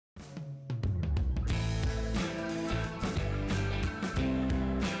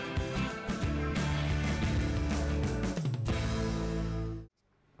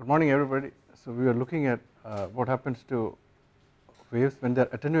morning everybody. So we are looking at what happens to waves when they are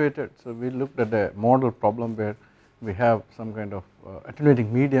attenuated. So we looked at a model problem where we have some kind of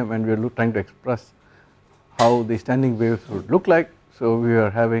attenuating medium and we are trying to express how the standing waves would look like. So we are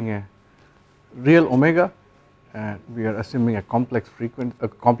having a real omega and we are assuming a complex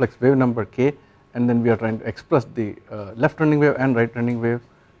wave number k, and then we are trying to express the left running wave and right running wave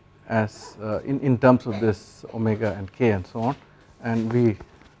as in terms of this omega and k and so on, and we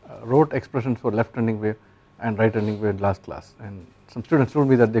wrote expressions for left running wave and right running wave in last class, and some students told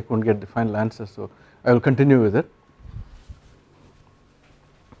me that they couldn't get the final answer, so I will continue with it.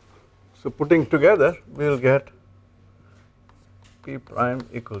 So putting together we will get p prime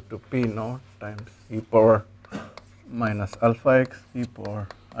equal to p naught times e power minus alpha x e power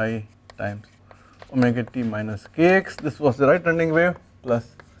I times omega t minus kx. This was the right running wave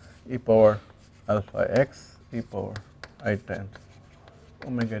plus e power alpha x e power I times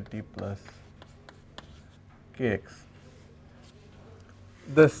omega t plus kx.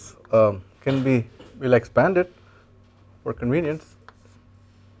 This can be, we'll expand it for convenience.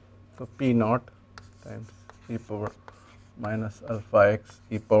 So p naught times e power minus alpha x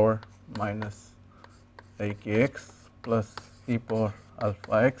e power minus ikx plus e power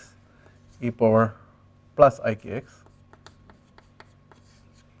alpha x e power plus ikx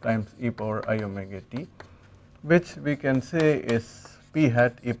times e power I omega t, which we can say is p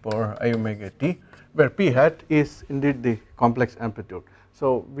hat e power I omega t, where p hat is indeed the complex amplitude.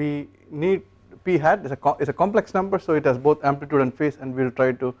 So we need p hat is a complex number, so it has both amplitude and phase, and we will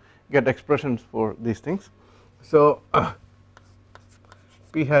try to get expressions for these things. So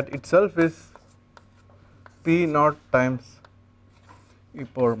p hat itself is p naught times e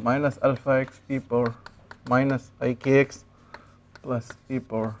power minus alpha x e power minus ikx plus e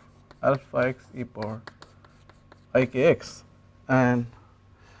power alpha x e power ikx, and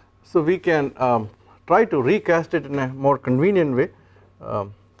so we can try to recast it in a more convenient way.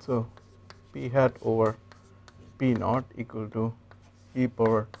 So p hat over p naught equal to e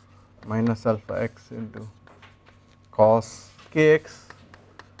power minus alpha x into cos kx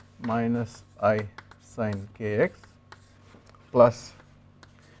minus I sin kx plus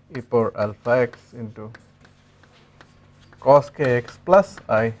e power alpha x into cos kx plus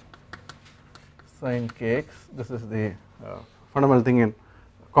I sin kx. This is the fundamental thing in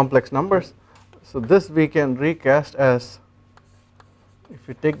complex numbers. So this we can recast as, if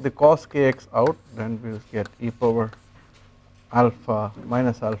we take the cos kx out, then we will get e power alpha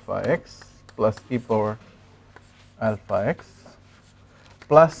minus alpha x plus e power alpha x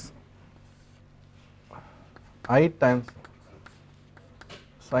plus I times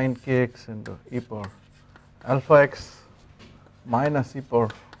sin kx into e power alpha x minus e power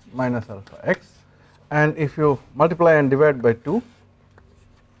minus alpha x, and if you multiply and divide by 2,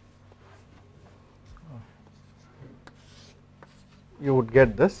 you would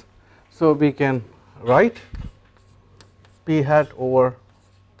get this. So we can write p hat over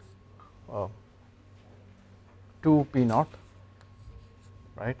 2 p naught,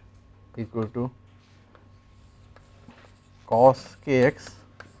 right, equal to cos kx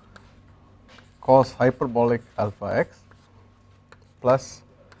cos hyperbolic alpha x plus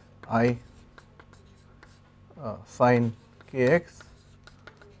I sin kx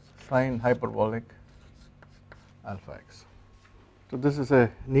sin hyperbolic alpha x. So this is a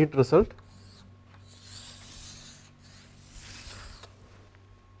neat result.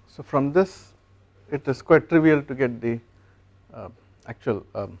 So from this it is quite trivial to get the actual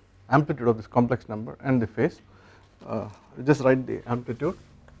amplitude of this complex number and the phase. Just write the amplitude,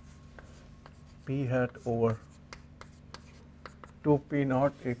 p hat over 2 p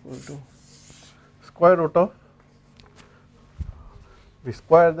naught equal to square root of, we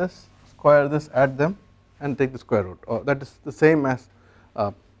square this, add them and take the square root, or that is the same as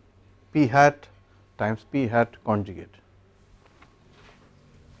p hat times p hat conjugate.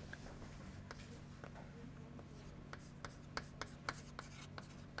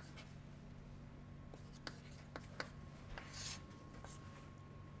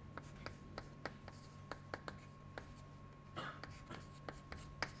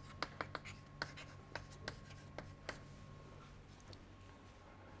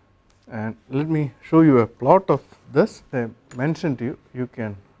 And let me show you a plot of this. I mentioned to you, you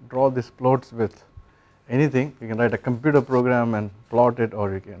can draw these plots with anything. You can write a computer program and plot it,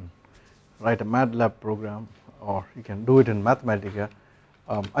 or you can write a MATLAB program, or you can do it in Mathematica.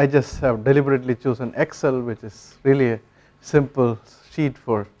 I just have deliberately chosen Excel, which is really a simple sheet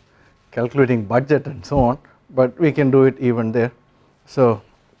for calculating budget and so on, but we can do it even there. So,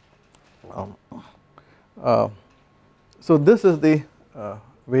 so this is the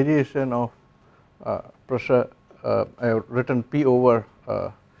variation of pressure. I have written P over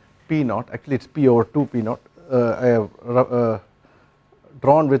P naught, actually it is P over 2 P naught. I have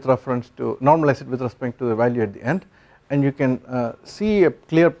drawn with reference to, normalized it with respect to the value at the end, and you can see a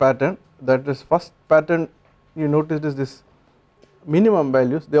clear pattern. That is, first pattern you notice is this minimum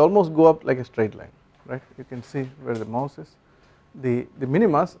values, they almost go up like a straight line, right. You can see where the mouse is, the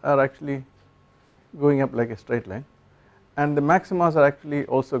minimas are actually going up like a straight line, and the maximas are actually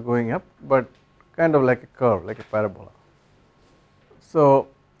also going up, but kind of like a curve, like a parabola. So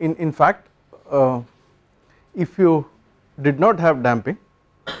in fact, if you did not have damping,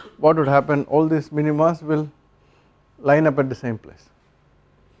 what would happen, all these minimas will line up at the same place.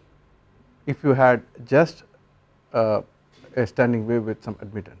 If you had just a standing wave with some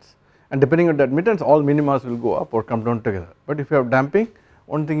admittance, and depending on the admittance all minimas will go up or come down together, but if you have damping,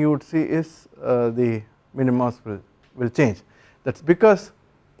 one thing you would see is the minimas will change. That is because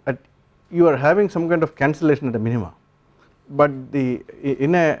you are having some kind of cancellation at the minima, but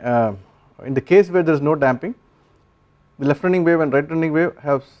in the case where there is no damping, the left running wave and right running wave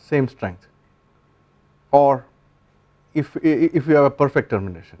have same strength, or if you have a perfect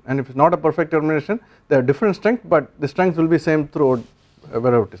termination, and if it is not a perfect termination they have different strength, but the strength will be same throughout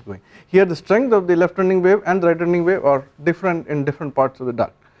wherever it is going. Here the strength of the left running wave and the right running wave are different in different parts of the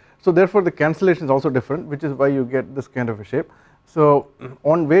duct, so therefore the cancellation is also different, which is why you get this kind of a shape. So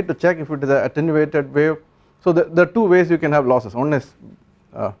one way to check if it is an attenuated wave, so there are two ways you can have losses. One is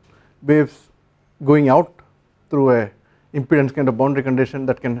waves going out through a impedance kind of boundary condition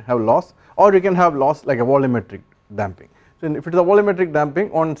that can have loss, or you can have loss like a volumetric damping. So if it is a volumetric damping,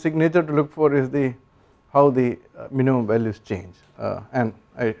 one signature to look for is how the minimum values change, and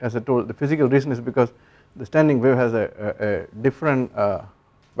as I told, the physical reason is because the standing wave has a different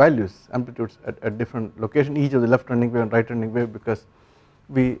values, amplitudes at different location, each of the left running wave and right running wave, because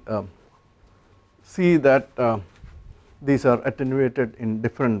we see that these are attenuated in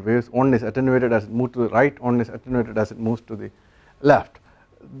different ways. One is attenuated as it moves to the right, one is attenuated as it moves to the left.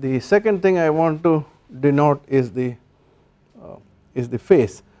 The second thing I want to denote is the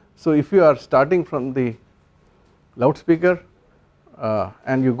phase. So if you are starting from the loudspeaker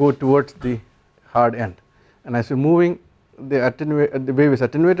and you go towards the hard end, and as you are moving, the wave is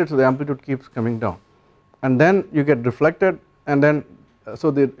attenuated, so the amplitude keeps coming down, and then you get reflected, and then so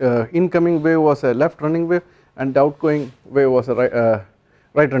the incoming wave was a left running wave and the outgoing wave was a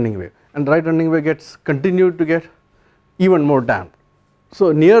right running wave, and the right running wave gets continued to get even more damped.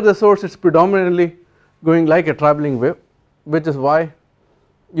 So near the source it is predominantly going like a travelling wave, which is why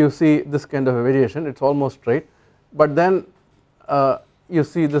you see this kind of a variation, it is almost straight, but then you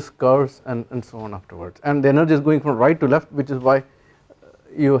see this curves and so on afterwards, and the energy is going from right to left, which is why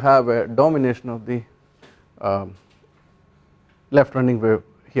you have a domination of the left running wave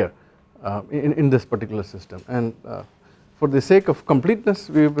here in this particular system. And for the sake of completeness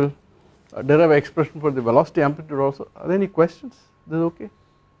we will derive an expression for the velocity amplitude also. Are there any questions? This is okay?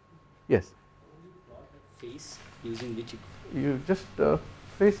 Yes? Phase using which you just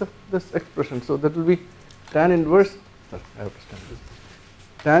phase of this expression, so that will be tan inverse, sorry, I have to stand this,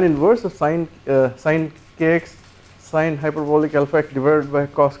 tan inverse of sin kx sin hyperbolic alpha x divided by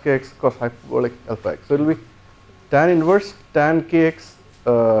cos kx cos hyperbolic alpha x. So it will be tan inverse tan kx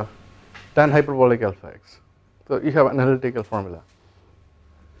tan hyperbolic alpha x. So you have an analytical formula.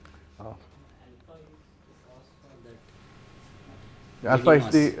 Alpha is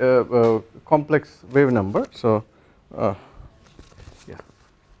the complex wave number, so yeah,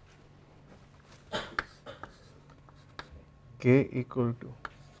 k equal to,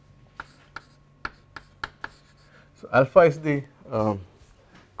 so alpha is the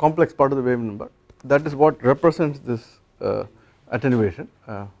complex part of the wave number, that is what represents this attenuation.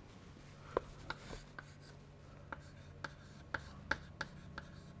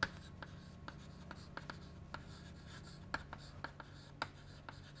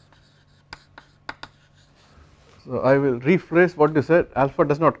 So I will rephrase what you said, alpha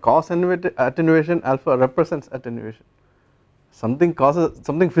does not cause attenuation, alpha represents attenuation. Something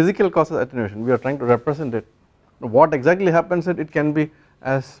physical causes attenuation, we are trying to represent it. What exactly happens, it can be,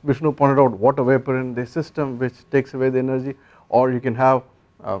 as Vishnu pointed out, water vapor in the system which takes away the energy, or you can have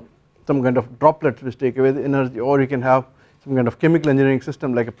some kind of droplets which take away the energy, or you can have some kind of chemical engineering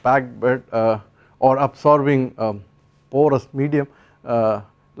system like a packed bed or absorbing porous medium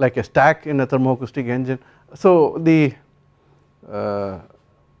like a stack in a thermoacoustic engine. So the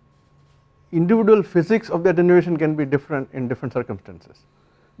individual physics of the attenuation can be different in different circumstances,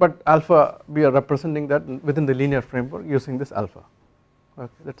 but alpha we are representing that within the linear framework using this alpha.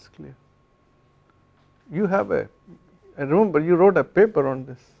 Okay, that is clear. You have a I remember you wrote a paper on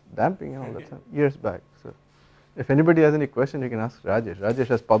this damping and all that stuff years back. So if anybody has any question, you can ask Rajesh. Rajesh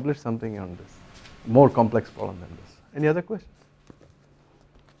has published something on this, more complex problem than this. Any other questions?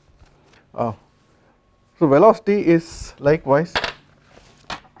 So velocity is likewise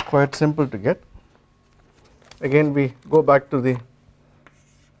quite simple to get. Again we go back to the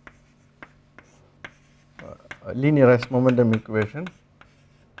linearized momentum equation.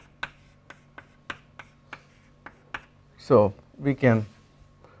 So we can,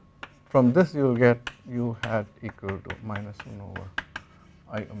 from this you will get u hat equal to minus 1 over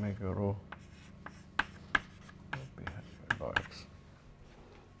I omega rho p hat by x.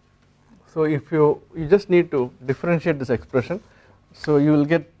 So if you just need to differentiate this expression, so you will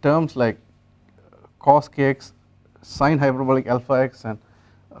get terms like cos kx sine hyperbolic alpha x and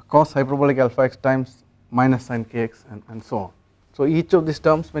cos hyperbolic alpha x times minus sine kx and so on. So each of these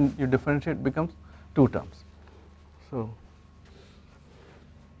terms when you differentiate becomes 2 terms. So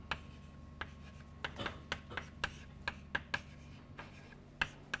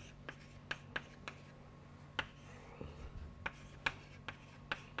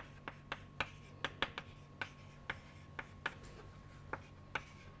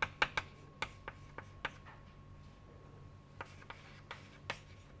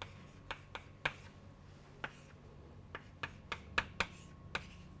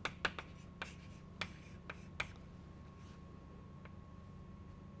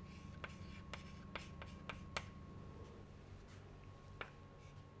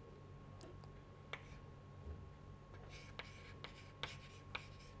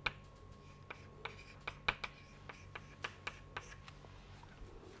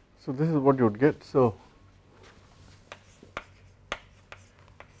so this is what you would get. So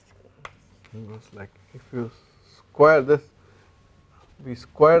it goes like, if you square this, we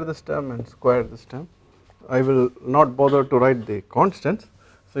square this term and square this term. I will not bother to write the constants.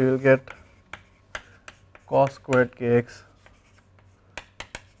 So you will get cos squared kx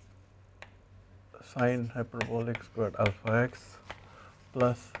sine hyperbolic squared alpha x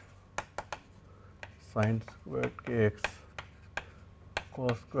plus sine squared kx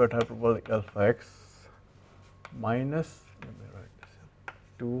cos squared hyperbolic alpha x minus, let me write this here,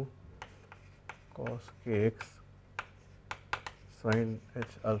 2 cos kx sin h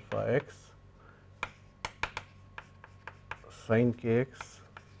alpha x sin kx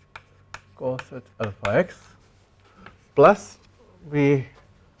cos h alpha x plus we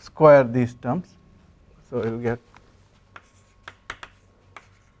square these terms. So you will get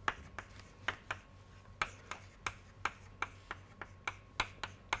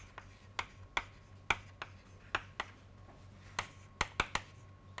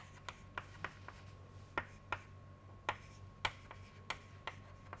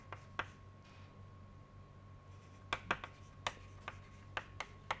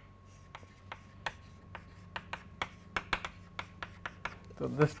so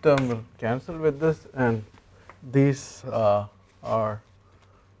this term will cancel with this, and these are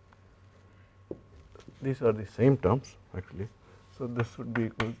the same terms actually. So this would be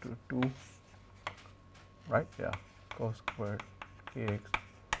equal to 2, right? Yeah, cos squared kx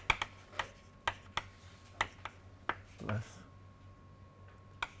plus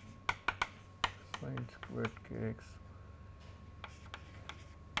sin squared kx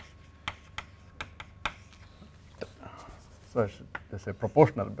so I should just say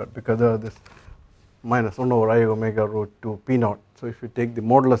proportional, but because there is this minus 1 over I omega rho 2 p naught. So if you take the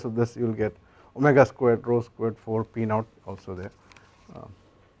modulus of this, you will get omega squared rho squared 4 p naught also there.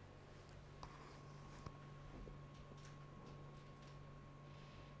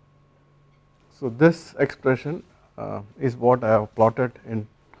 So this expression is what I have plotted in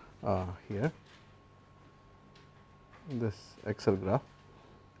here, this Excel graph,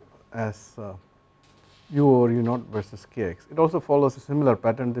 as u over u naught versus kx. It also follows a similar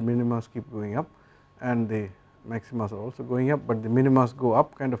pattern. The minimas keep going up and the maximas are also going up, but the minimas go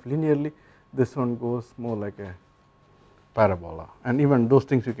up kind of linearly. This one goes more like a parabola, and even those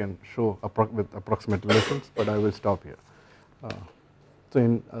things you can show with approximate relations, but I will stop here. So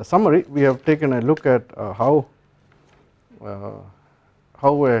in summary, we have taken a look at how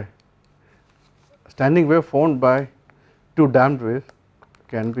a standing wave formed by 2 damped waves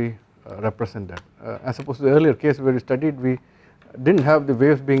can be represented. As opposed to the earlier case where we studied, we did not have the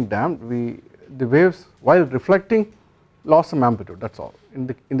waves being damped. The waves while reflecting lost some amplitude, that is all. In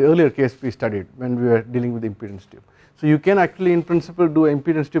the earlier case we studied when we were dealing with the impedance tube. So you can actually in principle do an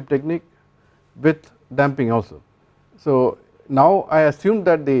impedance tube technique with damping also. So now I assumed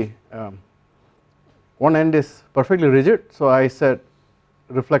that the one end is perfectly rigid, so I said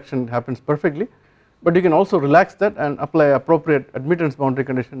reflection happens perfectly. but you can also relax that and apply appropriate admittance boundary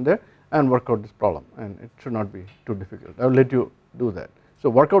condition there and work out this problem, and it should not be too difficult. I will let you do that. So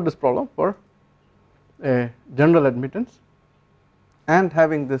work out this problem for a general admittance and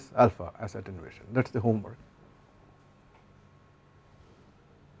having this alpha as attenuation, that is the homework.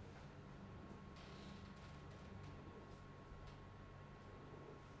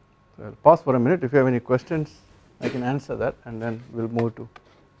 So I will pause for a minute. If you have any questions I can answer that, and then we will move to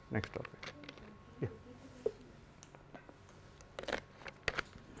next topic. Yeah.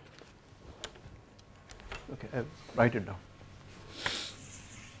 Okay, I will write it down.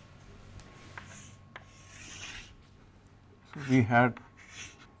 So we had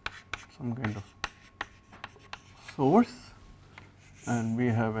some kind of source and we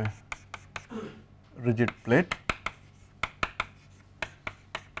have a rigid plate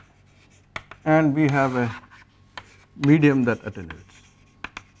and we have a medium that attenuates.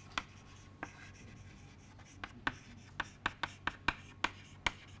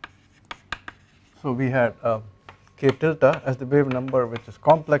 So we had k tilde as the wave number which is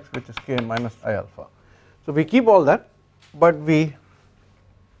complex, which is k minus I alpha. So we keep all that, but we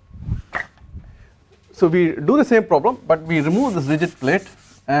do the same problem, but we remove this rigid plate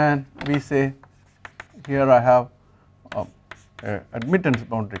and we say here I have a admittance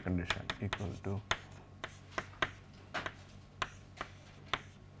boundary condition equal to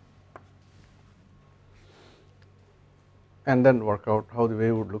and then work out how the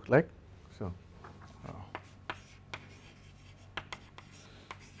wave would look like. So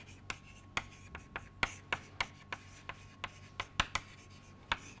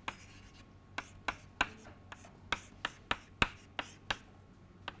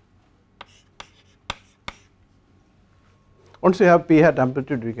once you have p hat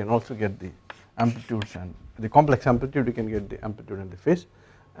amplitude, you can also get the amplitudes and the complex amplitude, you can get the amplitude and the phase,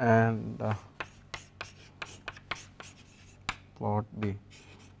 and plot the,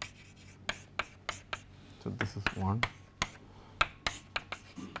 so this is one,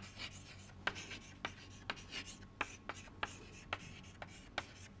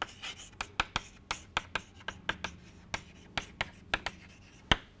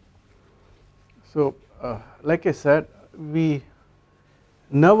 so like I said, we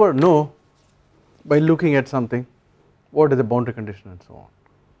never know by looking at something what is the boundary condition and so on.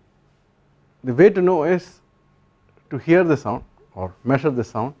 The way to know is to hear the sound or measure the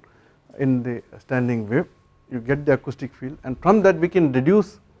sound in the standing wave, you get the acoustic field, and from that we can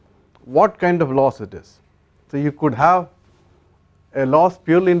deduce what kind of loss it is. So you could have a loss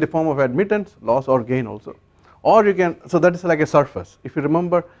purely in the form of admittance, loss or gain also, or you can, so that is like a surface. If you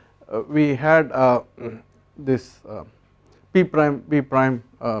remember, we had this p prime b prime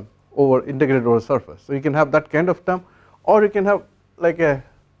over integrated over surface, so you can have that kind of term, or you can have like a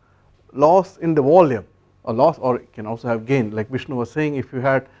loss in the volume, a loss, or you can also have gain, like Vishnu was saying, if you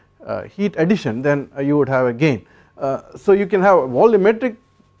had heat addition then you would have a gain. So you can have volumetric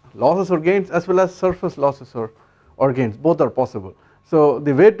losses or gains as well as surface losses or gains, both are possible. So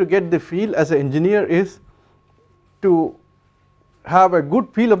the way to get the feel as an engineer is to have a good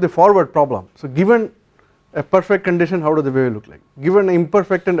feel of the forward problem. So given a perfect condition, how does the wave look like? Given an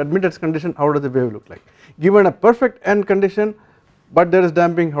imperfect and admittance condition, how does the wave look like? Given a perfect end condition but there is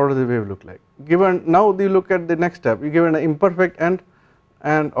damping, how does the wave look like? Given, now you look at the next step, you given an imperfect end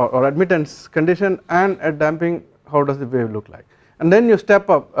and or admittance condition and a damping, how does the wave look like? And then you step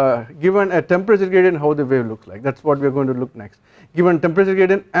up, given a temperature gradient, how the wave looks like, that is what we are going to look next. Given temperature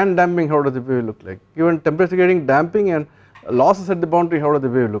gradient and damping, how does the wave look like? Given temperature gradient, damping and losses at the boundary, how does the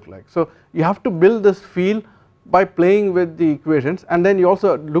wave look like? So you have to build this feel by playing with the equations, and then you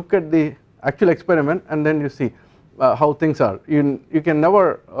also look at the actual experiment and then you see how things are. You can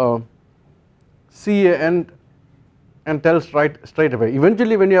never see a end and tell straight away.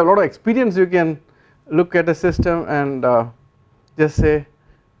 Eventually when you have a lot of experience, you can look at a system and just say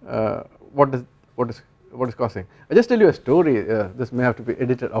what is causing. I just tell you a story, this may have to be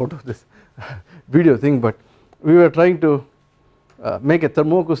edited out of this video thing, but we were trying to make a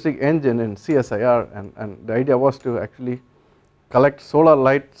thermoacoustic engine in CSIR, and the idea was to actually collect solar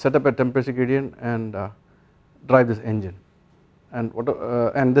light, set up a temperature gradient and drive this engine, and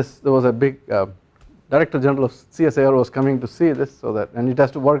there was a big Director General of CSIR was coming to see this, so that, and it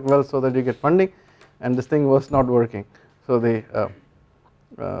has to work well so that you get funding, and this thing was not working. So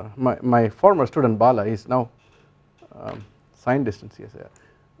my former student Bala, he is now scientist in CSIR,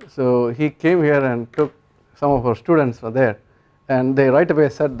 so he came here and took some of our students were there, and they right away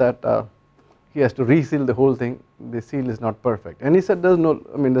said that he has to reseal the whole thing, the seal is not perfect, and he said there's no,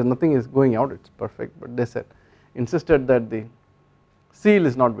 I mean there's nothing is going out, it's perfect, but they said insisted that the seal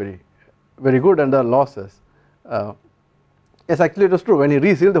is not very very good, and the losses. Yes, actually it was true. When you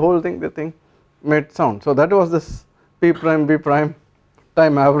resealed the whole thing, the thing made sound. So that was this P prime B prime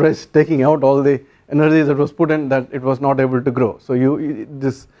time average taking out all the energy that was put in, that it was not able to grow. So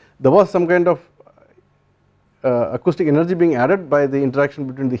there was some kind of acoustic energy being added by the interaction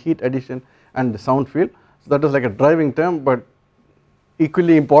between the heat addition and the sound field. So that was like a driving term, but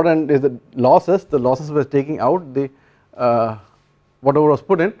equally important is the losses. The losses were taking out the whatever was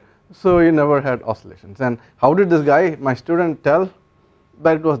put in, so you never had oscillations. And how did this guy, my student, tell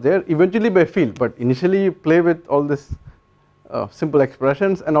that it was there? Eventually by feel, but initially you play with all this simple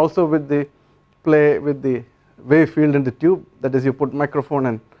expressions, and also with the play with the wave field in the tube. That is, you put microphone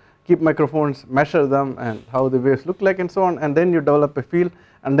and keep microphones, measure them and how the waves look like and so on, and then you develop a field,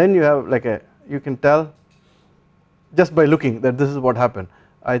 and then you have like you can tell just by looking that this is what happened.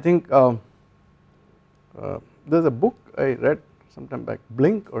 I think there's a book I read sometime back,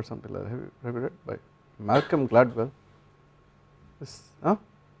 Blink or something like that. Have you read, by Malcolm Gladwell?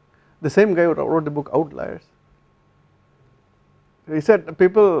 The same guy who wrote the book Outliers. He said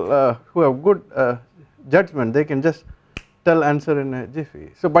people who have good judgment, they can just tell answer in a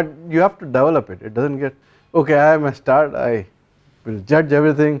jiffy. So, but you have to develop it. It doesn't get, okay, I am a star, I will judge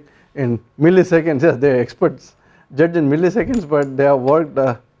everything in milliseconds. Yes, they are experts, judge in milliseconds, but they have worked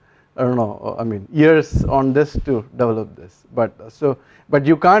I don't know, I mean years on this to develop this. But but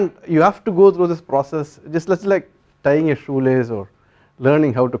you can't, you have to go through this process, just like tying a shoelace or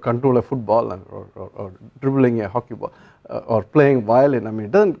learning how to control a football or dribbling a hockey ball or playing violin. I mean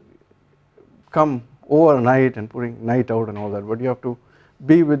it doesn't come overnight and putting night out and all that, but you have to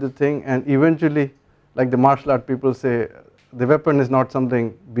be with the thing, and eventually, like the martial art people say, the weapon is not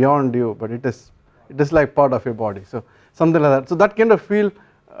something beyond you, but it is like part of your body. So something like that. So that kind of feel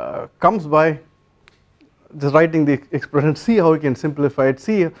comes by just writing the expression, see how you can simplify it,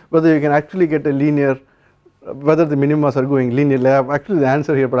 see whether you can actually get a linear, whether the minimas are going linearly. I have actually the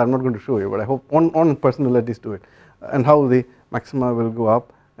answer here, but I am not going to show you, but I hope one person will at least do it, and how the maxima will go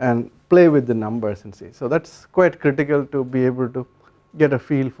up, and play with the numbers and see. So that is quite critical to be able to get a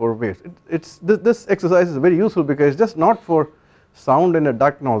feel for waves. This exercise is very useful because it is just not for sound in a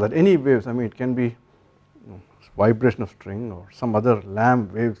duct and all that. Any waves, I mean it can be vibration of string or some other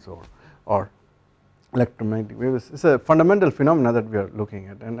lamp waves or electromagnetic waves. It is a fundamental phenomena that we are looking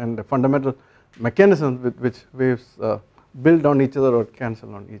at, and the fundamental mechanisms with which waves build on each other or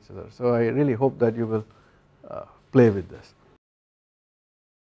cancel on each other. So I really hope that you will play with this.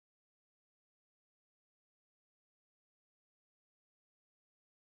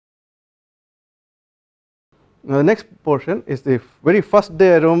 Now the next portion is the very first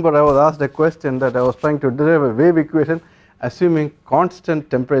day I remember I was asked a question that I was trying to derive a wave equation assuming constant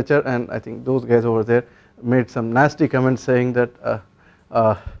temperature, and I think those guys over there made some nasty comments saying that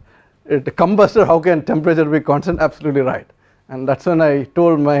the combustor, how can temperature be constant? Absolutely right. And that is when I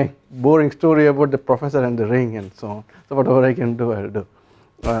told my boring story about the professor and the ring and so on. So whatever I can do I will do.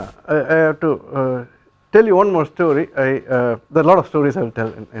 I have to tell you one more story. There are a lot of stories I will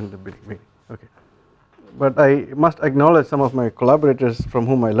tell in the beginning. Okay. But I must acknowledge some of my collaborators from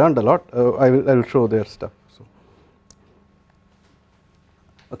whom I learned a lot. I will show their stuff. So,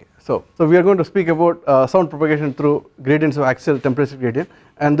 okay, so we are going to speak about sound propagation through gradients of axial temperature gradient,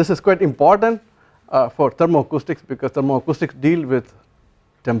 and this is quite important for thermoacoustics, because thermoacoustics deal with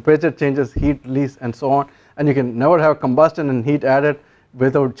temperature changes, heat release and so on, and you can never have combustion and heat added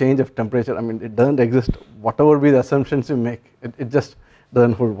without change of temperature. I mean it does not exist, whatever be the assumptions you make, it just does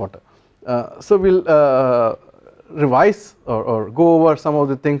not hold water. So we will revise or go over some of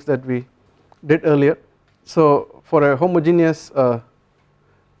the things that we did earlier. So for a homogeneous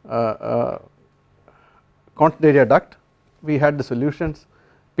constant area duct, we had the solutions.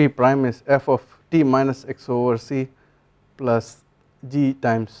 P prime is f of t minus x over c plus g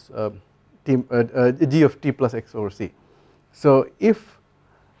times g of t plus x over c. So if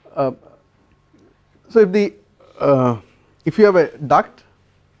if you have a duct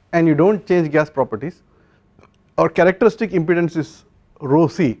and you do not change gas properties, our characteristic impedance is rho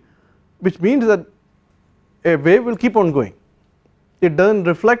c, which means that a wave will keep on going. It does not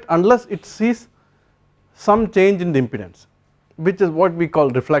reflect unless it sees some change in the impedance, which is what we call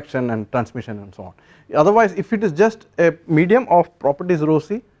reflection and transmission and so on. Otherwise, if it is just a medium of properties rho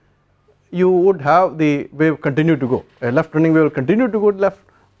c, you would have the wave continue to go. A left running wave will continue to go left,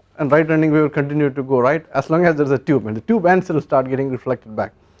 and right running wave will continue to go right, as long as there is a tube, and the tube ends will start getting reflected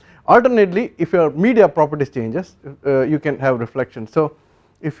back. Alternately, if your media properties changes, you can have reflection. So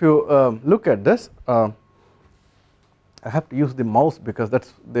if you look at this, I have to use the mouse because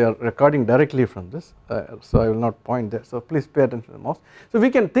they are recording directly from this, so I will not point there. So please pay attention to the mouse. So we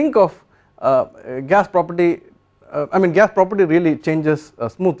can think of gas property, I mean gas property really changes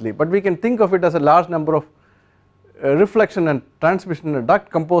smoothly, but we can think of it as a large number of reflection and transmission in a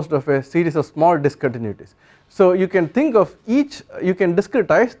duct composed of a series of small discontinuities. So you can think of each, you can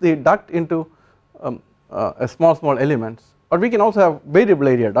discretize the duct into a small elements, or we can also have variable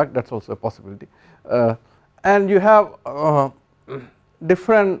area duct, that is also a possibility, and you have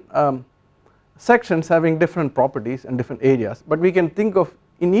different sections having different properties and different areas, but we can think of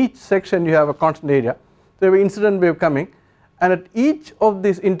in each section you have a constant area, so you have an incident wave coming, and at each of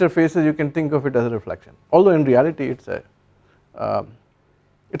these interfaces you can think of it as a reflection, although in reality it is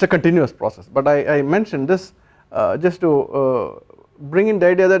a continuous process. But I mentioned this just to bring in the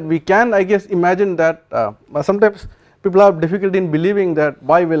idea that we can, I guess, imagine that sometimes people have difficulty in believing that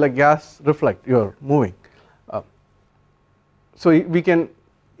why will a gas reflect, you are moving. So we can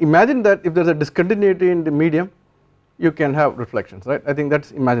imagine that if there is a discontinuity in the medium you can have reflections, right, I think that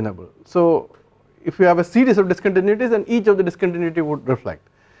is imaginable. So if you have a series of discontinuities and each of the discontinuity would reflect.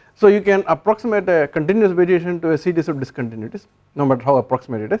 So you can approximate a continuous variation to a series of discontinuities no matter how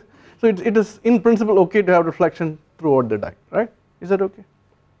approximate it is. So it is in principle okay to have reflection throughout the duct, right, is that okay?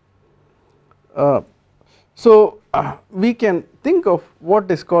 So we can think of what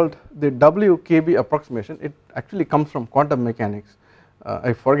is called the WKB approximation. It actually comes from quantum mechanics,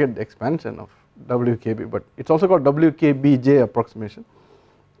 I forget the expansion of WKB, but it is also called WKBJ approximation.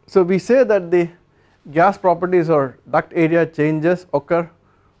 So we say that the gas properties or duct area changes occur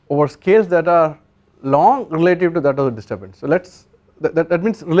over scales that are long relative to that of the disturbance. So that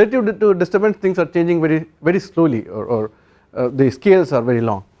means relative to disturbance things are changing very slowly, or the scales are very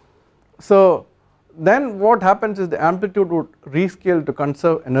long. So then what happens is the amplitude would rescale to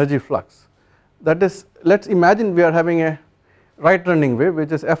conserve energy flux, that is, let us imagine we are having a right running wave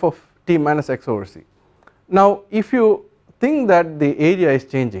which is f of t minus x over c. Now if you think that the area is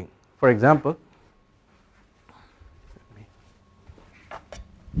changing, for example,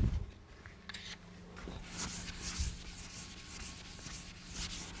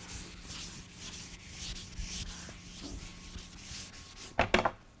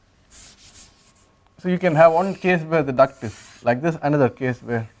 so you can have one case where the duct is like this, another case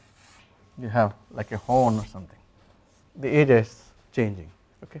where you have like a horn or something, the area is changing,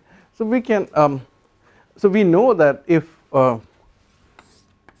 okay. So we can, so we know that if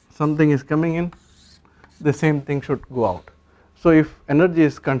something is coming in, the same thing should go out. So if energy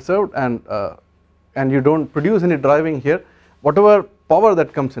is conserved and you do not produce any driving here, whatever power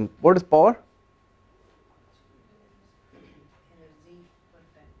that comes in, what is power?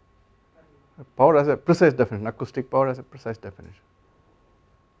 Power has a precise definition, acoustic power has a precise definition.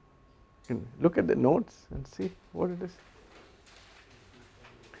 You can look at the notes and see what it is.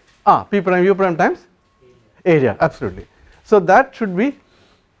 P prime u prime times area, absolutely. So that should be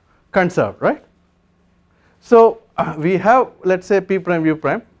conserved, right. So we have, let us say, p prime u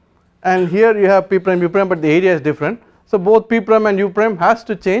prime, and here you have p prime u prime, but the area is different. So both p prime and u prime has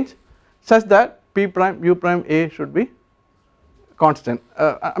to change such that p prime u prime a should be constant.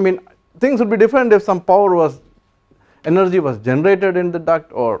 I mean things would be different if some energy was generated in the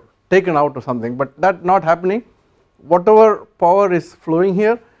duct or taken out or something, but that not happening. Whatever power is flowing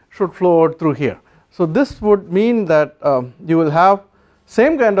here should flow out through here. So this would mean that you will have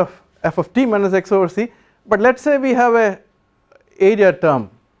same kind of f of t minus x over c, but let us say we have a area term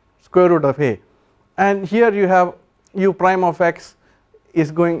square root of a, and here you have u prime of x is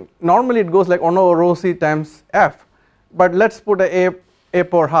going, normally it goes like 1 over rho c times f, but let us put a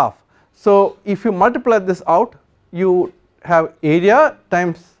power half. So if you multiply this out, you have area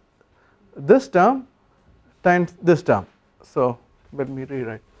times this term times this term. So let me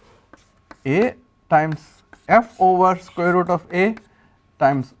rewrite, a times f over square root of a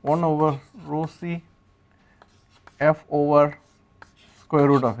times 1 over rho c f over square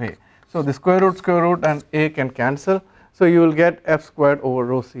root of a. So the square root and a can cancel, so you will get f squared over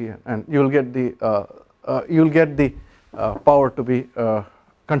rho c, and you will get the power to be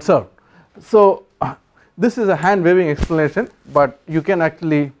conserved. So this is a hand waving explanation, but you can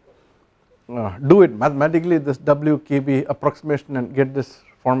actually do it mathematically, this WKB approximation, and get this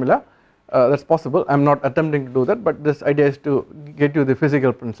formula. That is possible. I am not attempting to do that, but this idea is to get you the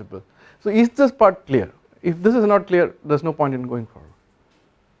physical principle. So is this part clear? If this is not clear, there is no point in going forward.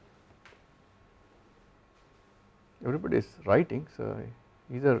 Everybody is writing, so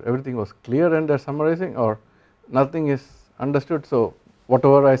either everything was clear and they are summarizing, or nothing is understood, so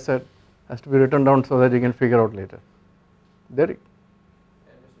whatever I said has to be written down so that you can figure out later. Derek?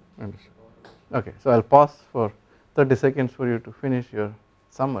 Understood. Okay, so I will pause for 30 seconds for you to finish your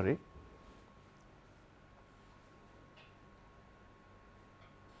summary.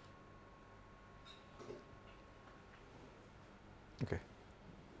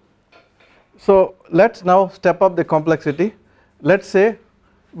 So let us now step up the complexity. Let us say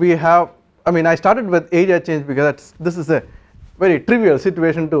we have, I started with area change because this is a very trivial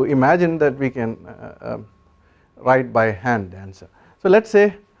situation to imagine that we can write by hand the answer. So let us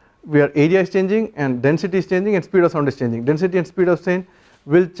say where area is changing and density is changing and speed of sound is changing. Density and speed of sound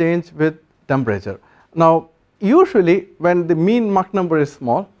will change with temperature. Now usually when the mean Mach number is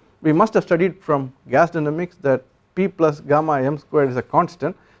small, we must have studied from gas dynamics that P plus gamma m squared is a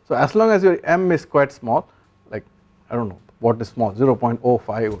constant. So as long as your m is quite small, like I don't know what is small, 0.05 or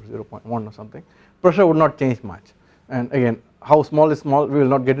 0.1 or something, pressure would not change much. And again, how small is small, we will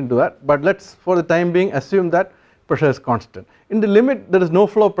not get into that, but let us for the time being assume that pressure is constant. In the limit there is no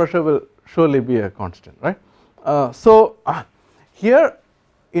flow, pressure will surely be a constant, right. Here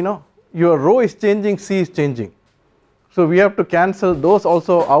your rho is changing, C is changing, so we have to cancel those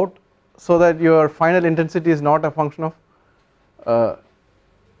also out so that your final intensity is not a function of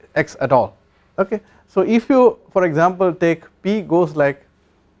x at all, okay. So if you for example take P goes like,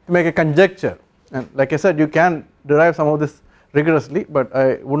 to make a conjecture, and like I said you can derive some of this rigorously, but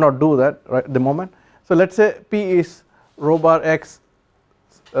I would not do that right at the moment. So let us say P is rho bar x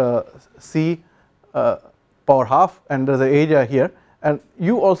C power half and there is an area here, and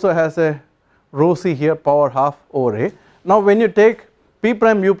U also has a rho C here power half over A. Now when you take P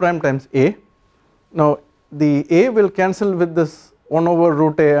prime U prime times A, now the A will cancel with this 1 over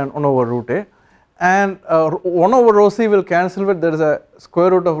root A and 1 over root A, and 1 over rho C will cancel with, there is a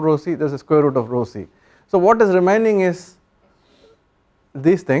square root of rho C, there is a square root of rho C. So what is remaining is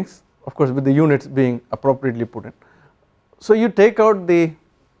these things, of course with the units being appropriately put in. So you take out the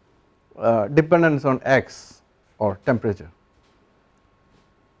dependence on x or temperature.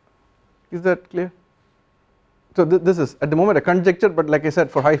 Is that clear? So this is at the moment a conjecture, but like I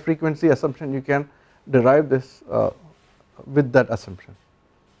said for high frequency assumption you can derive this with that assumption.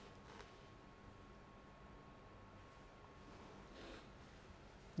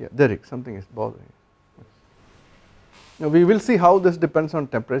 Yeah, Derek, something is bothering you. Now we will see how this depends on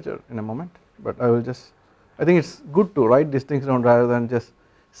temperature in a moment, but I think it is good to write these things down rather than just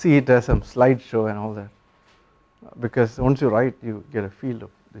see it as some slideshow and all that, because once you write you get a feel of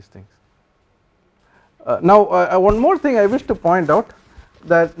these things. Now one more thing I wish to point out,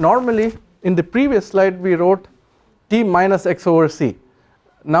 that normally in the previous slide we wrote T minus x over C.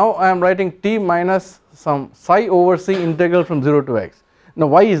 Now I am writing T minus some psi over C integral from 0 to x. Now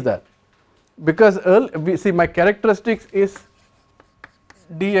why is that? Because we see my characteristics is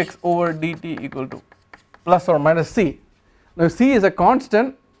dx over dt equal to plus or minus C. Now if C is a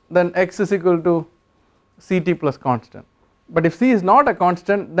constant, then x is equal to Ct plus constant, but if C is not a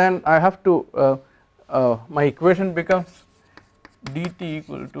constant, then I have to my equation becomes dt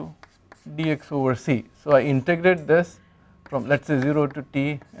equal to dx over C. So I integrate this from let us say 0 to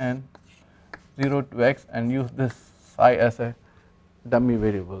t and 0 to x and use this psi as a dummy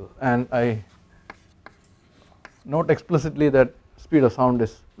variable, and I note explicitly that speed of sound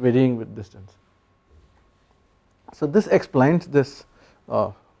is varying with distance. So this explains this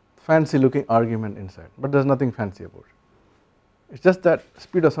fancy looking argument inside, but there is nothing fancy about it. It is just that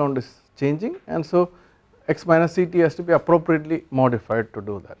speed of sound is changing, and so x minus Ct has to be appropriately modified to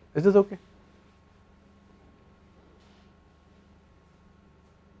do that. Is this okay?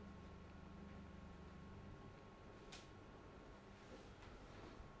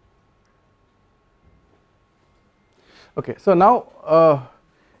 Okay, so now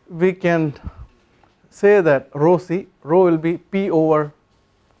we can say that rho C, rho will be P over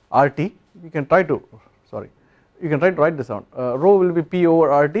RT. You can try to write this out. Rho will be P over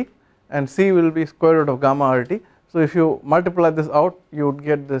RT and C will be square root of gamma RT. So if you multiply this out, you would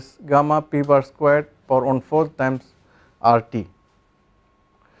get this gamma P bar squared power 1/4 times RT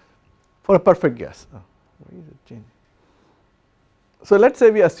for a perfect gas. Why is it changing? So let us say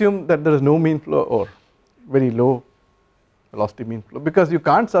we assume that there is no mean flow or very low velocity mean flow, because you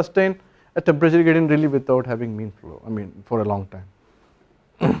can't sustain a temperature gradient really without having mean flow, for a long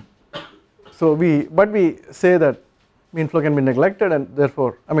time. So we say that mean flow can be neglected, and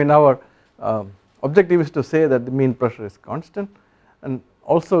therefore our objective is to say that the mean pressure is constant and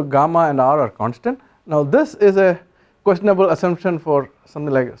also gamma and R are constant. Now this is a questionable assumption for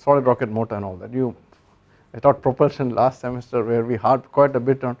something like solid rocket motor and all that. I taught propulsion last semester where we harped quite a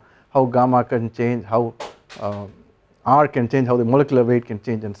bit on how gamma can change, how R can change, how the molecular weight can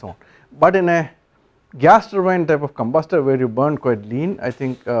change and so on. But in a gas turbine type of combustor where you burn quite lean, I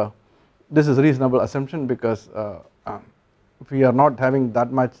think this is a reasonable assumption, because we are not having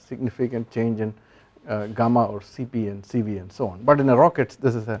that much significant change in gamma or Cp and Cv and so on. But in a rockets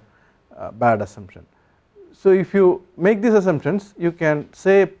this is a bad assumption. So if you make these assumptions, you can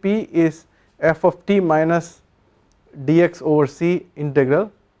say P is f of t minus dx over c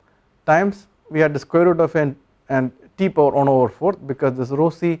integral times we had the square root of n and t power 1 over 4th, because this rho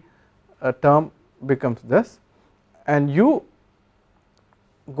c term becomes this, and u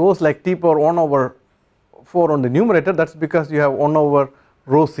goes like t power 1 over 4 on the numerator. That is because you have 1 over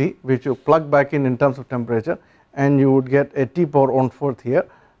rho c which you plug back in terms of temperature, and you would get a t power 1/4 here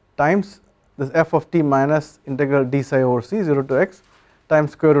times this f of t minus integral d psi over c 0 to x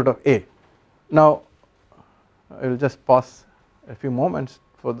times square root of a. Now I will just pause a few moments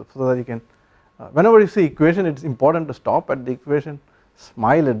so that you can, whenever you see equation, it is important to stop at the equation,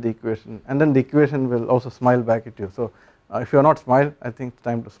 smile at the equation, and then the equation will also smile back at you. So if you are not smile, I think it's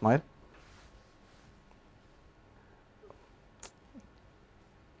time to smile.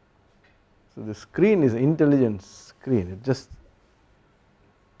 So the screen is an intelligent screen, it just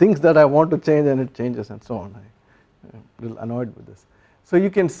thinks that I want to change and it changes and so on. I am a little annoyed with this. So you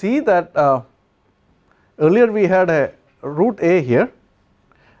can see that earlier we had a root a here,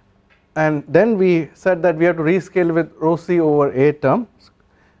 and then we said that we have to rescale with rho c over a term,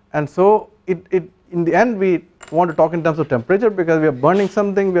 and so it in the end we want to talk in terms of temperature, because we are burning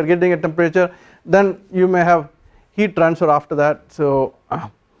something, we are getting a temperature, then you may have heat transfer after that. So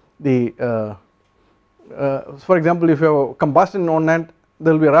for example, if you have combustion on end,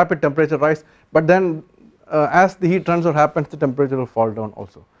 there will be a rapid temperature rise, but then as the heat transfer happens, the temperature will fall down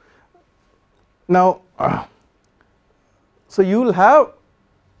also. Now so you will have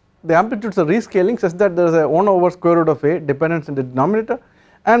the amplitudes are rescaling such that there is a 1 over square root of a dependence in the denominator,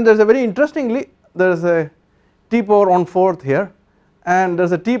 and there is a very interestingly there is a t power 1/4 here, and there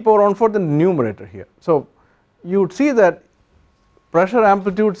is a t power 1/4 in the numerator here. So you would see that pressure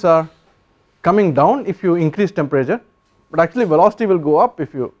amplitudes are coming down if you increase temperature, but actually velocity will go up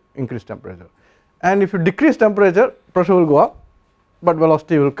if you increase temperature, and if you decrease temperature, pressure will go up but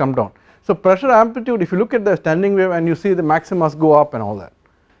velocity will come down. So pressure amplitude, if you look at the standing wave and you see the maximas go up and all that,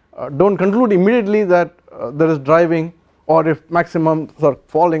 do not conclude immediately that there is driving, or if maximums are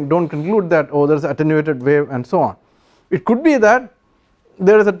falling, do not conclude that oh there is an attenuated wave and so on. It could be that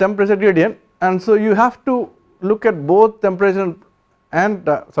there is a temperature gradient, and so you have to look at both temperature and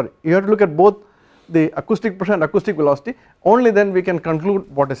you have to look at both the acoustic pressure and acoustic velocity, only then we can conclude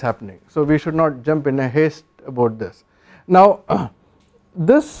what is happening. So we should not jump in a haste about this. Now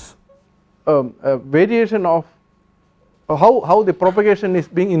this variation of how the propagation is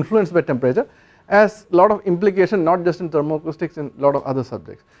being influenced by temperature has a lot of implication, not just in thermoacoustics, in a lot of other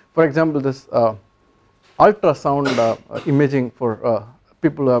subjects. For example, this ultrasound imaging for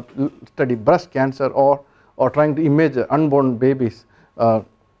people who have study breast cancer or trying to image unborn babies.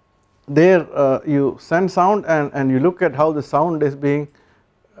 There you send sound and you look at how the sound is being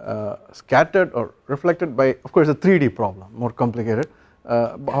scattered or reflected by, of course, a 3D problem, more complicated,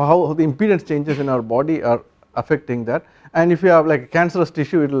 how the impedance changes in our body are affecting that, and if you have like a cancerous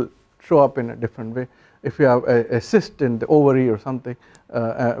tissue, it will show up in a different way. If you have a cyst in the ovary or something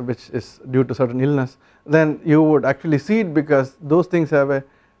which is due to certain illness, then you would actually see it, because those things have a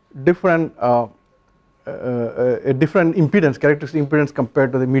different impedance, characteristic impedance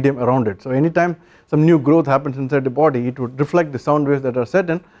compared to the medium around it. So anytime some new growth happens inside the body, it would reflect the sound waves that are set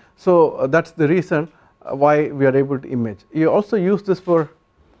in. So that is the reason why we are able to image. You also use this for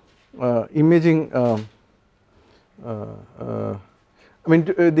imaging I mean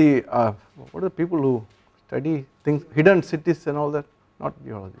what are the people who study things, hidden cities and all that, not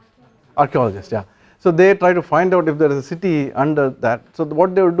geologists, archaeologists, yeah. So they try to find out if there is a city under that. So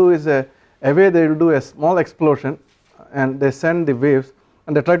what they will do is they will do a small explosion and they send the waves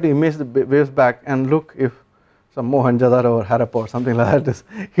and they try to image the waves back and look if some Mohenjo-daro or Harappa or something like that is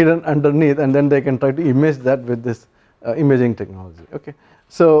hidden underneath, and then they can try to image that with this imaging technology. Okay,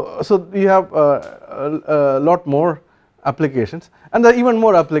 so you have a lot more applications, and there are even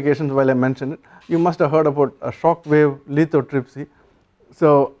more applications. While I mentioned it, you must have heard about a shock wave lithotripsy.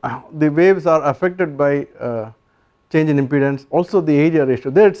 So the waves are affected by change in impedance, also the area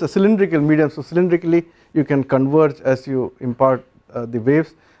ratio. There it's a cylindrical medium, so cylindrically you can converge as you impart the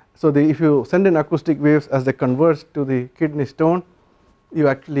waves. So if you send in acoustic waves as they converge to the kidney stone, you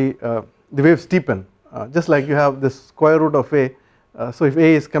actually the waves steepen, just like you have this square root of a. So if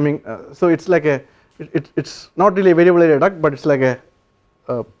a is coming, so it's like a it's not really a variable area duct, but it's like a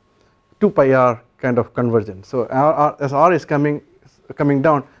 2 pi r kind of convergence. So as r is coming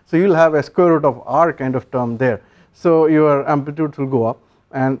down, so you will have a square root of r kind of term there. So your amplitudes will go up,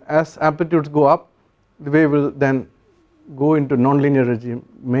 and as amplitudes go up, the wave will then go into nonlinear regime,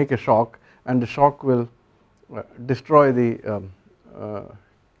 make a shock, and the shock will destroy the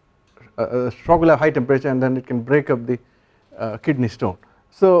shock will have high temperature, and then it can break up the kidney stone.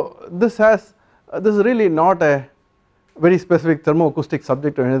 So this has this is really not a very specific thermoacoustic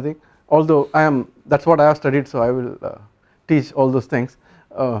subject or anything, although that's what I have studied, so I will teach all those things.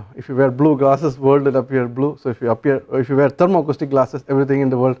 If you wear blue glasses, world will appear blue. So if you wear thermoacoustic glasses, everything in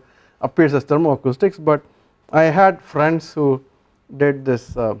the world appears as thermoacoustics. But I had friends who did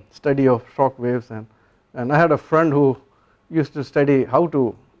this study of shock waves, and I had a friend who used to study how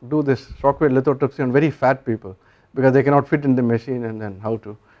to do this shock wave lithotripsy on very fat people, because they cannot fit in the machine, and then how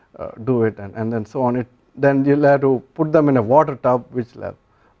to do it, and then so on. Then you'll have to put them in a water tub, which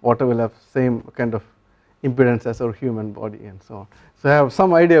water will have same kind of impedance as our human body, and so on. So I have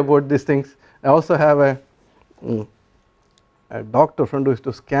some idea about these things. I also have a doctor friend who used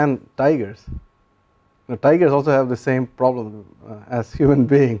to scan tigers. Now, tigers also have the same problem as human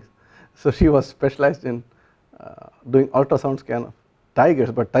beings, so she was specialized in doing ultrasound scan of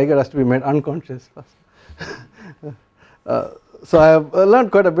tigers, but tiger has to be made unconscious first. So I have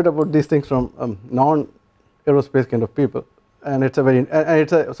learned quite a bit about these things from non-aerospace kind of people, and it's a very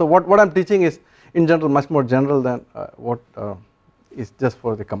so what I'm teaching is in general much more general than what is just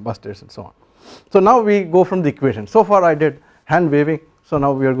for the combustors and so on. So now we go from the equation. So far I did hand waving, so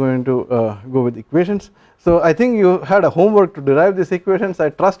now we are going to go with equations. So I think you had a homework to derive these equations. I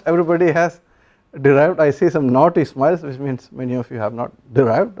trust everybody has derived. I see some naughty smiles, which means many of you have not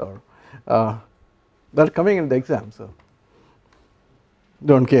derived, or they're coming in the exam, so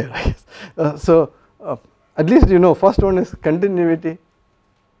don't care, I guess. So at least you know, first one is continuity.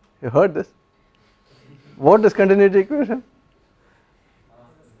 You heard this? What is continuity equation?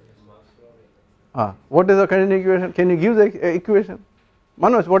 What is a continuity equation? Can you give the equation?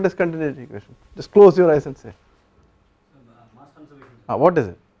 Manoj, what is continuity equation? Just close your eyes and say. Mass conservation. What is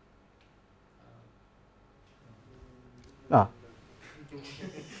it?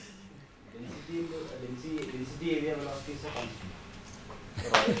 Density area velocity is a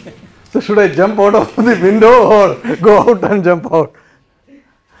constant. So should I jump out of the window or go out and jump out?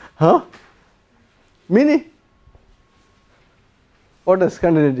 Huh? Mini? What is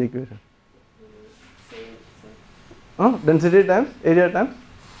continuity equation? Density times area times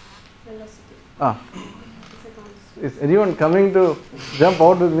velocity. Is anyone coming to jump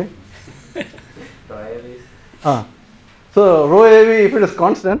out with me? So rho AV, if it is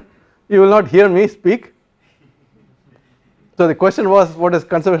constant, you will not hear me speak. So the question was, what is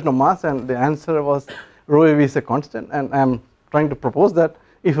conservation of mass, and the answer was rho AV is a constant, and I am trying to propose that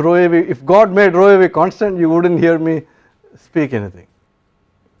if God made rho AV constant, you wouldn't hear me speak anything.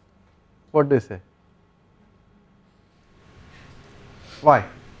 What do you say? Why?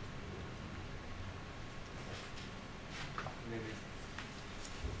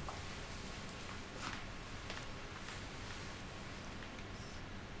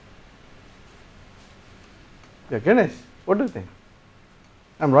 Yeah, Ganesh, what do you think?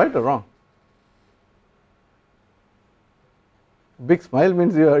 I'm right or wrong? Big smile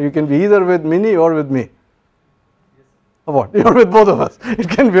means you can be either with Mini or with me. Yes. Or what? You're with both of us. It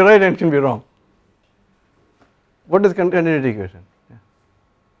can be right and it can be wrong. What is continuity equation?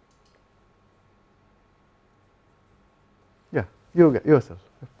 Yeah, you yourself.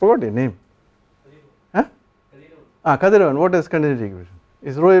 I forgot your name. Huh? Kadiravan. What is continuity equation?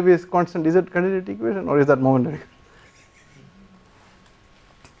 Is rho AV is constant? Is it continuity equation or is that momentary?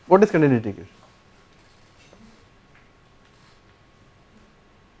 What is continuity equation?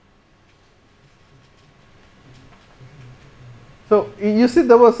 So you see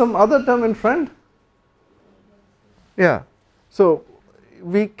there was some other term in front. Yeah. So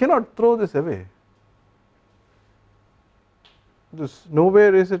we cannot throw this away.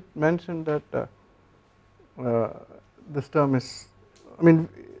 Nowhere is it mentioned that this term is. I mean,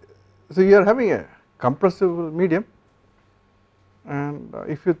 so you are having a compressible medium, and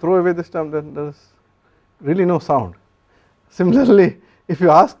if you throw away this term, then there is really no sound. Similarly, if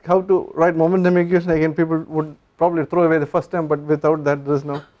you ask how to write momentum equation, again people would probably throw away the first term, but without that there is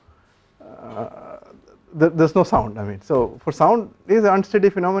no there's no sound. I mean, so for sound is an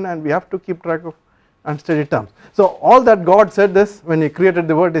unsteady phenomenon, and we have to keep track of unsteady terms. So all that God said this when He created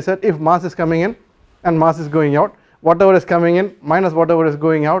the world, He said if mass is coming in and mass is going out, whatever is coming in minus whatever is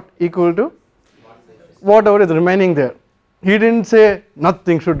going out equal to whatever is remaining there. He didn't say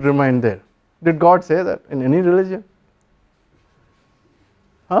nothing should remain there. Did God say that in any religion?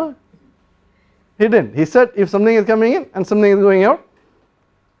 Huh? He didn't. He said if something is coming in and something is going out,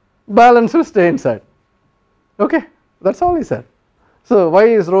 balance will stay inside. Okay, that's all He said. So why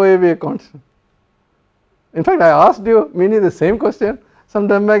is rho AV a constant? In fact, I asked you, Mini, the same question some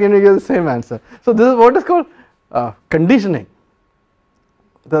time back, and you gave the same answer. So this is what is called conditioning.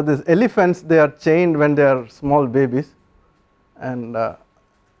 These elephants, they are chained when they are small babies, and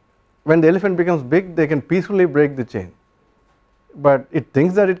when the elephant becomes big, they can peacefully break the chain, but it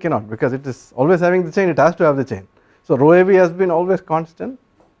thinks that it cannot, because it is always having the chain, it has to have the chain. So rho AV has been always constant,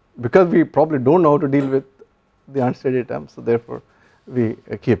 because we probably do not know how to deal with the unsteady term, so therefore we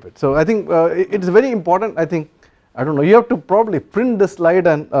keep it. So I think it is very important. I think, I do not know, you have to probably print this slide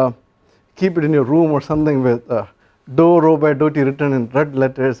and keep it in your room or something, with dou rho by dou t written in red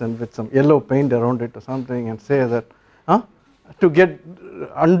letters and with some yellow paint around it or something, and say that to get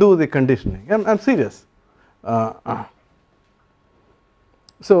undo the conditioning. I am serious.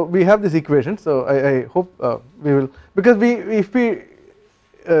 So we have this equation. So I hope we will, because if we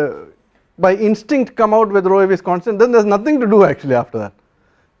by instinct come out with rho AV is constant, then there is nothing to do actually after that,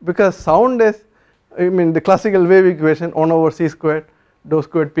 because sound is, I mean, the classical wave equation 1 over c squared dou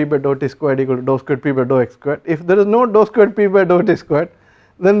squared p by dou t squared equal to dou squared p by dou x squared. If there is no dou squared p by dou t squared,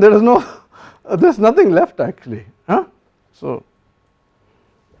 then there is no there is nothing left actually.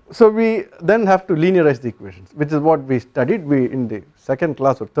 So we then have to linearize the equations, which is what we studied in the second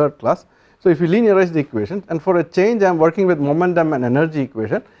class or third class. So if you linearize the equations, and for a change I am working with momentum and energy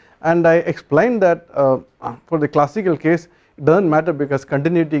equation, and I explained that for the classical case it does not matter, because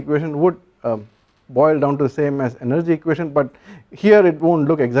continuity equation would boil down to the same as energy equation, but here it will not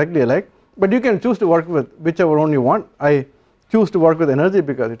look exactly alike, but you can choose to work with whichever one you want. I choose to work with energy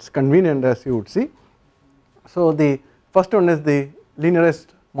because it is convenient, as you would see. So the first one is the linearized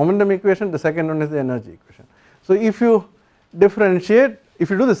momentum equation, the second one is the energy equation. So if you differentiate, if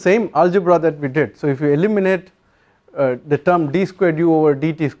you do the same algebra that we did, so if you eliminate the term d squared u over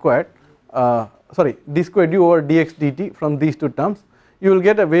dt squared, d squared u over dx dt from these two terms, you will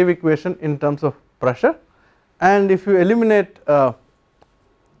get a wave equation in terms of pressure. And if you eliminate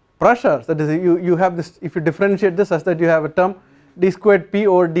pressure, that is, you have this, if you differentiate this such that you have a term d squared p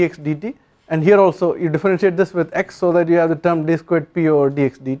over dx dt, and here also you differentiate this with x, so that you have the term d squared p over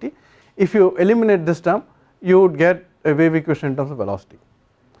dx dt. If you eliminate this term, you would get a wave equation in terms of velocity.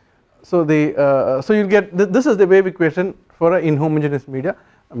 So so you will get this is the wave equation for an inhomogeneous media.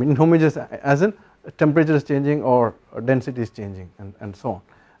 I mean, inhomogeneous as in temperature is changing or density is changing, and so on.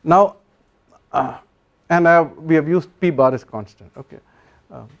 Now and we have used p bar is constant, okay,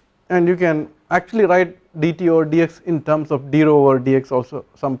 and you can actually write dt over dx in terms of d rho over dx also.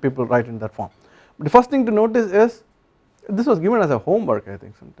 Some people write in that form. But the first thing to notice is, this was given as a homework I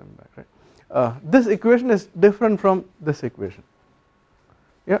think some time back, right? This equation is different from this equation.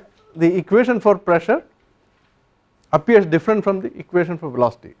 Yeah, the equation for pressure appears different from the equation for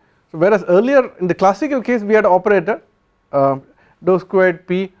velocity. So whereas earlier in the classical case we had an operator dou squared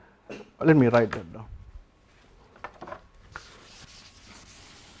p, let me write that down.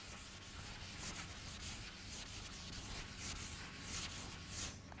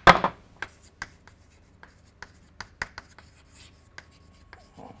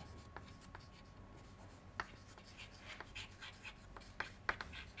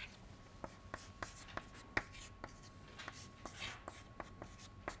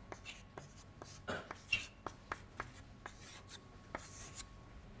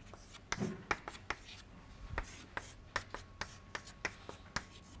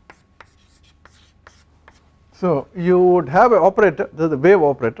 So you would have an operator, this is the wave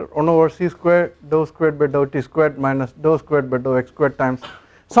operator, 1 over c squared dou squared by dou t squared minus dou squared by dou x squared times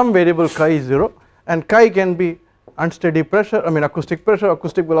some variable chi is 0, and chi can be unsteady pressure, I mean acoustic pressure,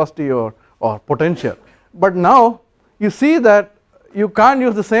 acoustic velocity, or potential. But now you see that you can't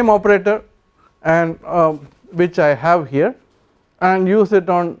use the same operator, and which I have here, and use it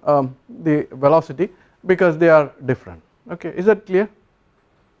on the velocity, because they are different. Okay, is that clear?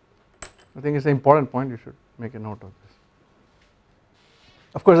 I think it's an important point, you should make a note of this.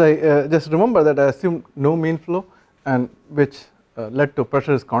 Of course I just remember that I assumed no mean flow, and which led to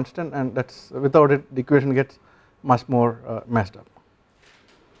pressure is constant, and that's, without it the equation gets much more messed up.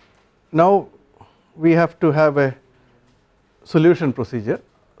 Now we have to have a solution procedure.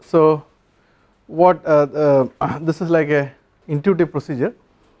 So what this is like a intuitive procedure.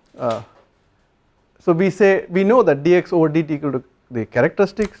 So we say, we know that dx over dt equal to the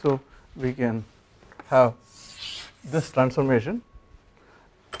characteristic, so we can have this transformation,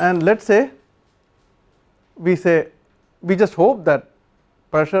 and let us say we just hope that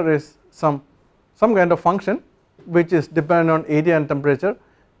pressure is some kind of function which is dependent on area and temperature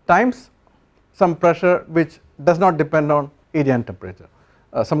times some pressure which does not depend on area and temperature,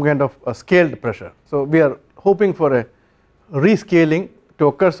 some kind of a scaled pressure. So we are hoping for a rescaling to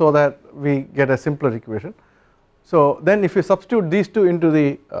occur so that we get a simpler equation. So then if you substitute these two into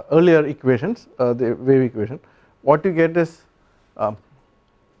the earlier equations, the wave equation, what you get is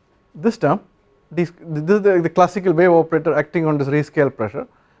this term, this is the classical wave operator acting on this rescale pressure,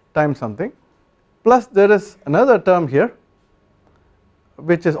 times something, plus there is another term here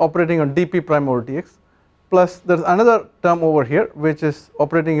which is operating on dp prime over dx, plus there is another term over here which is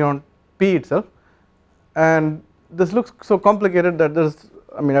operating on p itself, and this looks so complicated that there is,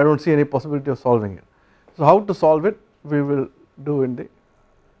 I mean, I do not see any possibility of solving it. So how to solve it we will do in the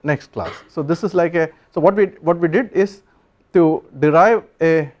next class. So this is like a, so what we did is to derive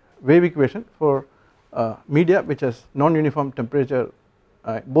a wave equation for media which has non-uniform temperature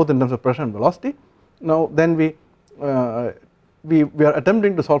both in terms of pressure and velocity. Now then we are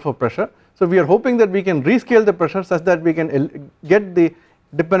attempting to solve for pressure. So we are hoping that we can rescale the pressure such that we can get the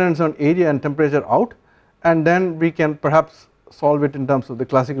dependence on area and temperature out, and then we can perhaps solve it in terms of the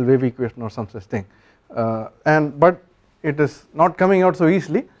classical wave equation or some such thing, but it is not coming out so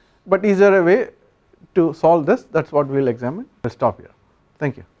easily. But is there a way to solve this? That is what we will examine. I will stop here.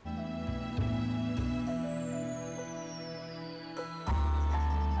 Thank you.